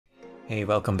Hey,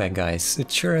 welcome back guys,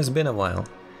 it sure has been a while.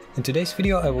 In today's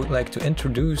video I would like to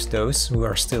introduce those who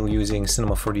are still using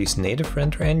Cinema 4D's native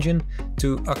render engine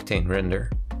to Octane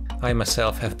render. I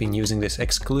myself have been using this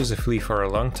exclusively for a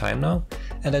long time now,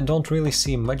 and I don't really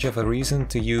see much of a reason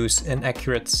to use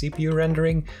inaccurate CPU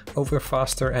rendering over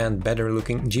faster and better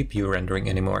looking GPU rendering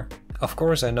anymore. Of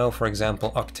course, I know, for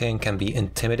example, Octane can be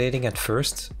intimidating at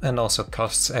first and also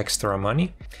costs extra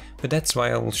money, but that's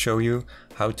why I will show you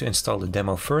how to install the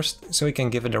demo first so you can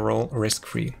give it a roll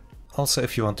risk-free. Also,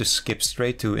 if you want to skip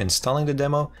straight to installing the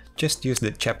demo, just use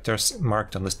the chapters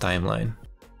marked on this timeline.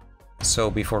 So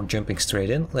before jumping straight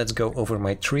in, let's go over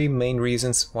my 3 main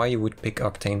reasons why you would pick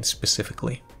Octane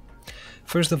specifically.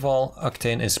 First of all,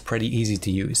 Octane is pretty easy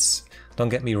to use. Don't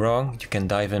get me wrong, you can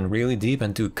dive in really deep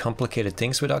and do complicated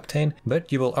things with Octane,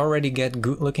 but you will already get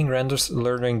good looking renders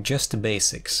learning just the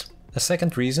basics. A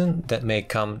second reason that may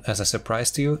come as a surprise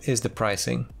to you is the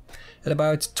pricing. At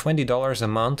about $20 a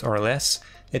month or less,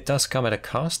 it does come at a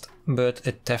cost, but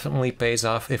it definitely pays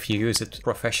off if you use it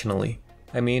professionally.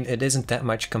 I mean, it isn't that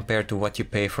much compared to what you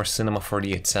pay for Cinema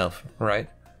 4D itself, right?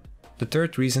 The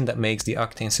third reason that makes the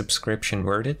Octane subscription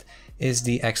worth it is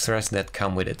the extras that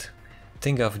come with it.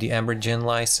 Think of the Emergen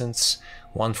license,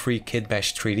 one free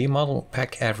KitBash 3D model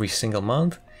pack every single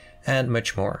month, and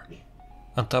much more.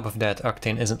 On top of that,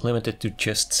 Octane isn't limited to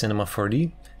just Cinema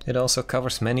 4D, it also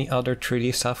covers many other 3D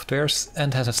softwares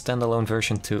and has a standalone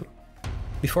version too.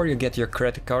 Before you get your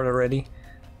credit card already,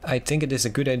 I think it is a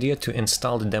good idea to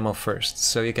install the demo first,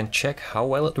 so you can check how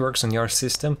well it works on your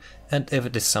system and if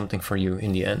it is something for you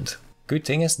in the end. Good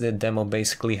thing is the demo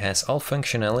basically has all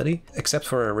functionality except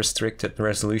for a restricted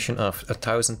resolution of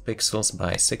 1000 pixels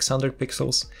by 600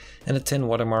 pixels and a thin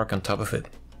watermark on top of it.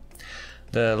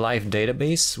 The live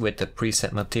database with the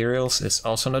preset materials is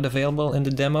also not available in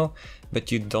the demo,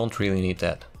 but you don't really need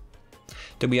that.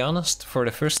 To be honest, for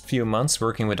the first few months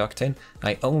working with Octane,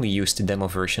 I only used the demo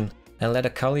version and let a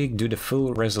colleague do the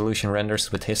full resolution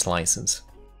renders with his license.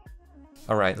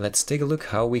 Alright, let's take a look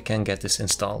how we can get this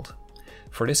installed.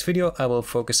 For this video I will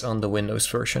focus on the Windows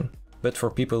version, but for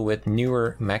people with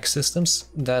newer Mac systems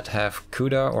that have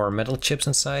CUDA or metal chips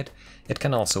inside, it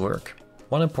can also work.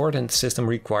 One important system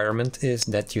requirement is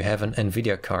that you have an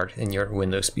NVIDIA card in your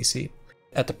Windows PC.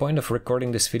 At the point of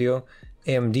recording this video,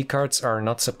 AMD cards are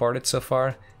not supported so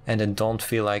far, and I don't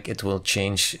feel like it will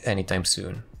change anytime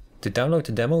soon. To download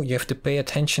the demo, you have to pay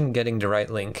attention getting the right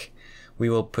link. We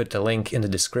will put the link in the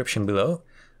description below,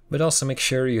 but also make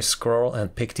sure you scroll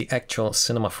and pick the actual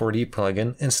Cinema 4D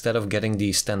plugin instead of getting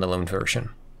the standalone version.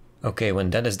 Okay,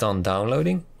 when that is done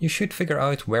downloading, you should figure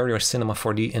out where your Cinema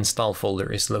 4D install folder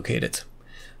is located.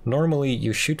 Normally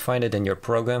you should find it in your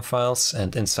program files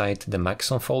and inside the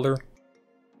Maxon folder.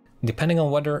 Depending on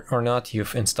whether or not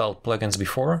you've installed plugins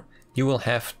before, you will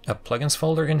have a plugins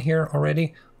folder in here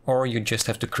already, or you just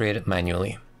have to create it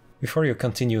manually. Before you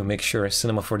continue, make sure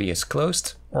Cinema 4D is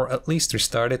closed, or at least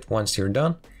restart it once you're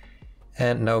done.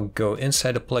 And now go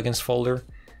inside the plugins folder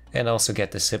and also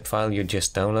get the zip file you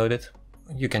just downloaded.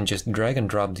 You can just drag and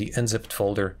drop the unzipped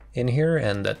folder in here,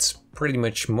 and that's pretty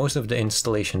much most of the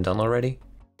installation done already.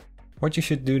 What you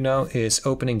should do now is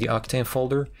opening the Octane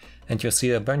folder, and you'll see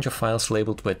a bunch of files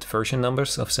labeled with version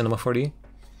numbers of Cinema 4D.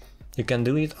 You can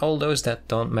delete all those that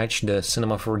don't match the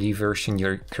Cinema 4D version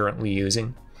you're currently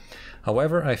using.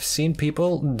 However, I've seen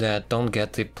people that don't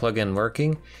get the plugin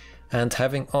working, and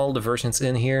having all the versions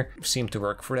in here seem to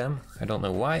work for them. I don't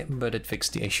know why, but it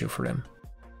fixed the issue for them.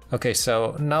 Okay,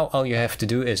 so now all you have to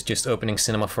do is just opening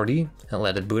Cinema 4D and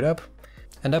let it boot up.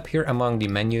 And up here among the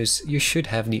menus, you should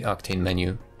have the Octane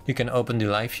menu. You can open the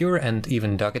live viewer and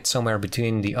even dock it somewhere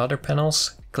between the other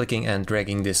panels, clicking and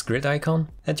dragging this grid icon,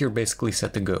 and you're basically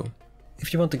set to go.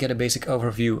 If you want to get a basic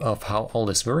overview of how all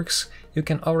this works, you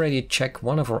can already check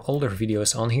one of our older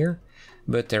videos on here,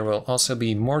 but there will also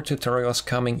be more tutorials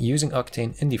coming using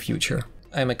Octane in the future.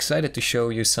 I'm excited to show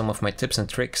you some of my tips and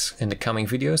tricks in the coming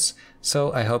videos,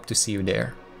 so I hope to see you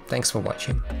there. Thanks for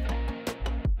watching.